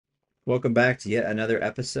Welcome back to yet another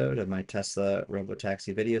episode of my Tesla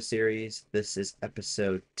Robotaxi video series. This is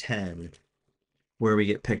episode 10, where we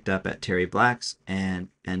get picked up at Terry Black's and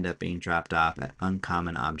end up being dropped off at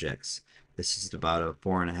Uncommon Objects. This is about a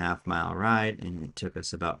 4.5 mile ride, and it took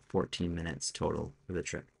us about 14 minutes total for the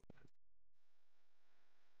trip.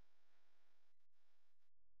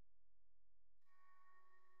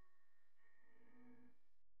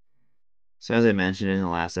 So, as I mentioned in the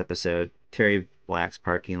last episode, Terry Black's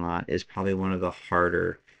parking lot is probably one of the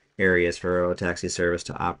harder areas for a taxi service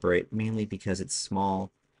to operate, mainly because it's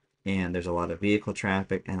small and there's a lot of vehicle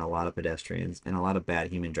traffic and a lot of pedestrians and a lot of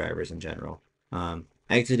bad human drivers in general.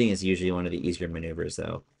 Exiting is usually one of the easier maneuvers,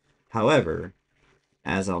 though. However,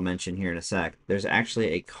 as I'll mention here in a sec, there's actually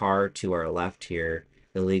a car to our left here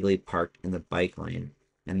illegally parked in the bike lane,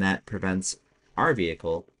 and that prevents our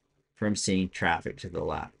vehicle from seeing traffic to the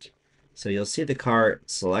left. So you'll see the car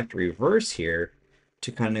select reverse here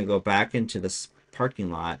to kind of go back into the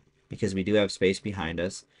parking lot because we do have space behind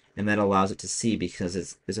us, and that allows it to see because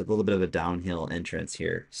it's a little bit of a downhill entrance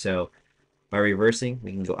here. So by reversing,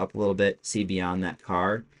 we can go up a little bit, see beyond that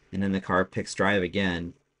car, and then the car picks drive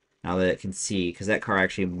again now that it can see, because that car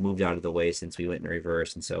actually moved out of the way since we went in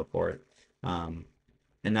reverse and so forth. Um,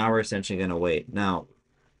 and now we're essentially going to wait. Now,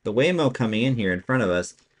 the Waymo coming in here in front of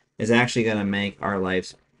us is actually going to make our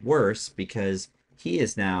lives worse because he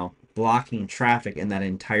is now blocking traffic in that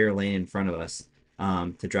entire lane in front of us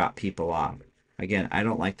to drop people off. Again, I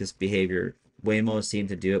don't like this behavior. Waymo seem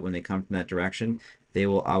to do it when they come from that direction. They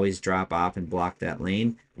will always drop off and block that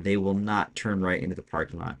lane. They will not turn right into the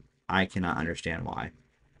parking lot. I cannot understand why.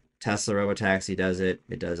 Tesla Robotaxi does it.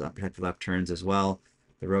 It does unprotected left turns as well.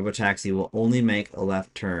 The Robotaxi will only make a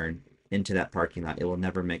left turn into that parking lot. It will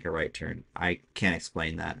never make a right turn. I can't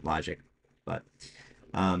explain that logic, but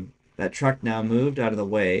that truck now moved out of the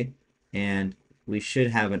way, and we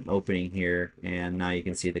should have an opening here. And now you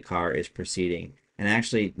can see the car is proceeding and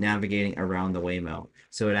actually navigating around the Waymo.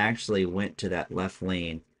 So it actually went to that left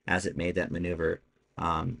lane as it made that maneuver.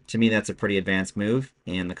 To me, that's a pretty advanced move,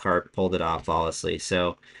 and the car pulled it off flawlessly.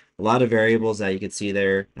 So a lot of variables that you could see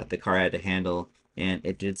there that the car had to handle, and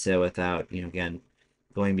it did so without, again,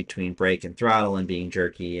 going between brake and throttle and being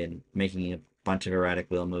jerky and making a bunch of erratic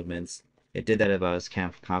wheel movements. It did that about as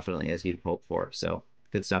confidently as you'd hope for. So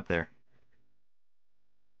good stuff there.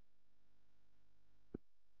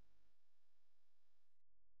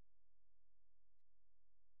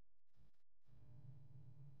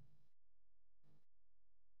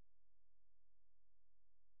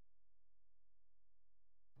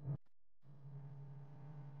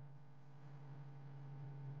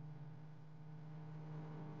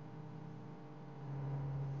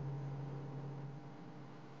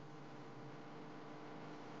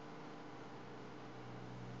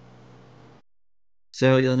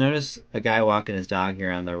 So you'll notice a guy walking his dog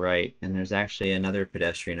here on the right, and there's actually another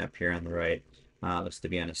pedestrian up here on the right. Looks to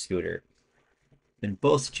be on a scooter. In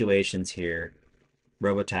both situations here,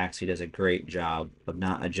 Robotaxi does a great job of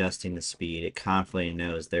not adjusting the speed. It confidently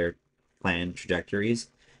knows their planned trajectories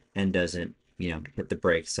and doesn't, hit the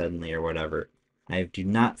brakes suddenly or whatever. I do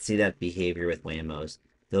not see that behavior with Waymos.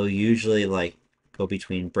 They'll usually like go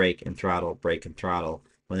between brake and throttle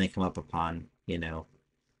when they come up upon,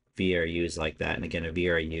 VRUs like that. And again, a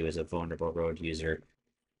VRU is a vulnerable road user.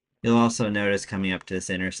 You'll also notice coming up to this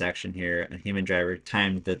intersection here, a human driver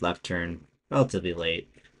timed the left turn relatively late,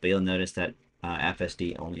 but you'll notice that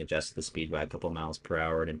FSD only adjusted the speed by a couple miles per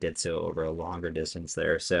hour, and it did so over a longer distance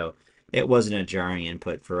there. So it wasn't a jarring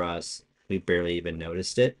input for us. We barely even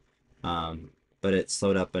noticed it, um, but it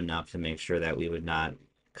slowed up enough to make sure that we would not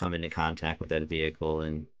come into contact with that vehicle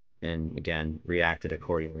and again reacted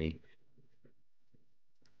accordingly.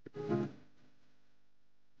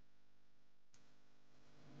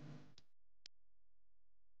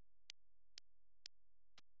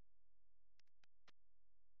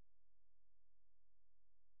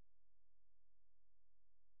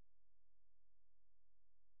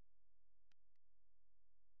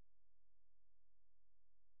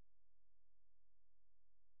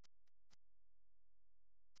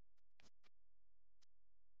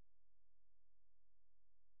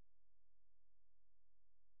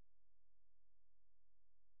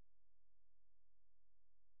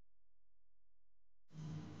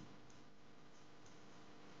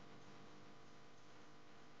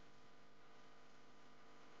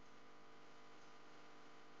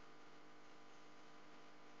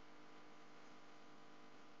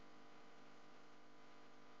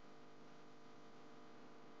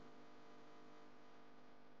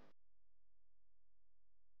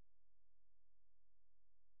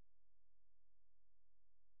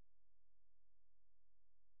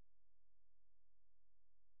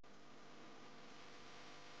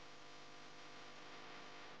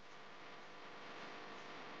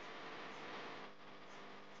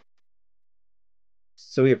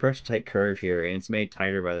 So we approach a tight curve here, and it's made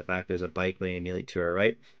tighter by the fact there's a bike lane immediately to our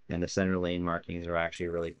right, and the center lane markings are actually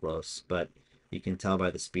really close. But you can tell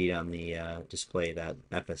by the speed on the display that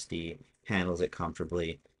FSD handles it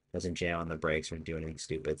comfortably, doesn't jam on the brakes or do anything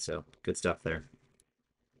stupid. So good stuff there.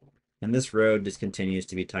 And this road just continues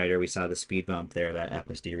to be tighter. We saw the speed bump there that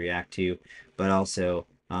FSD react to, but also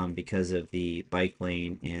because of the bike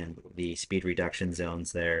lane and the speed reduction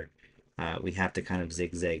zones there, we have to kind of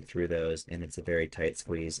zigzag through those, and it's a very tight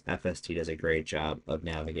squeeze. FSD does a great job of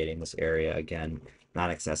navigating this area, again,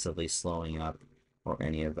 not excessively slowing up or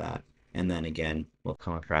any of that. And then again, we'll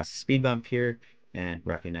come across a speed bump here and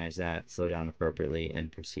recognize that, slow down appropriately,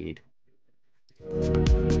 and proceed.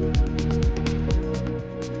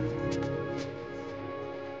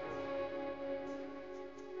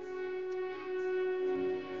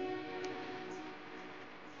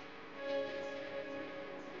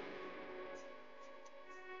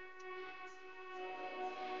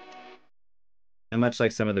 And much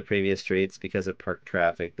like some of the previous streets, because of parked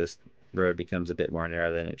traffic, this road becomes a bit more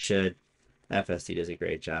narrow than it should. FSD does a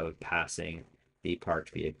great job of passing the parked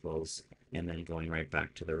vehicles and then going right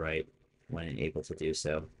back to the right when able to do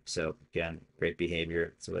so. So again, great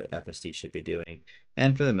behavior. That's what FSD should be doing.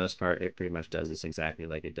 And for the most part, it pretty much does this exactly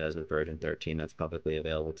like it does with version 13 that's publicly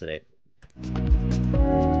available today.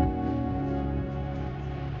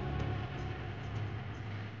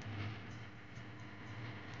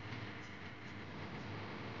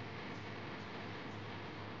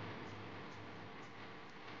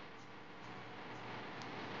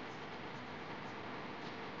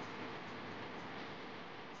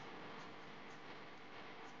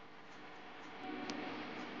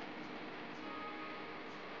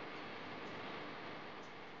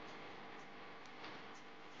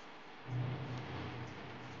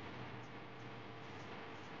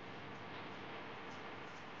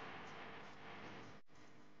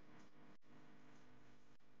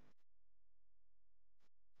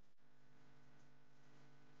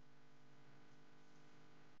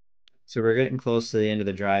 So we're getting close to the end of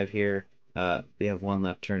the drive here. We have one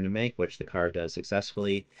left turn to make, which the car does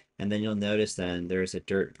successfully. And then you'll notice then there's a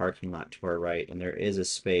dirt parking lot to our right, and there is a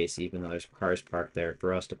space, even though there's cars parked there,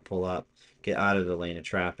 for us to pull up, get out of the lane of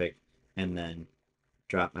traffic, and then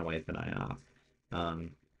drop my wife and I off.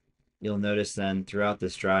 Um, You'll notice then throughout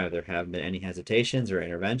this drive there haven't been any hesitations or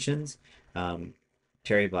interventions. Um,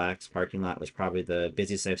 Terry Black's parking lot was probably the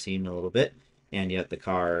busiest I've seen in a little bit, and yet the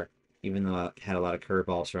car, even though it had a lot of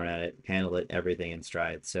curveballs thrown at it, handled it everything in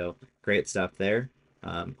stride. So great stuff there.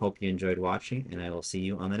 Hope you enjoyed watching, and I will see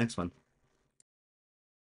you on the next one.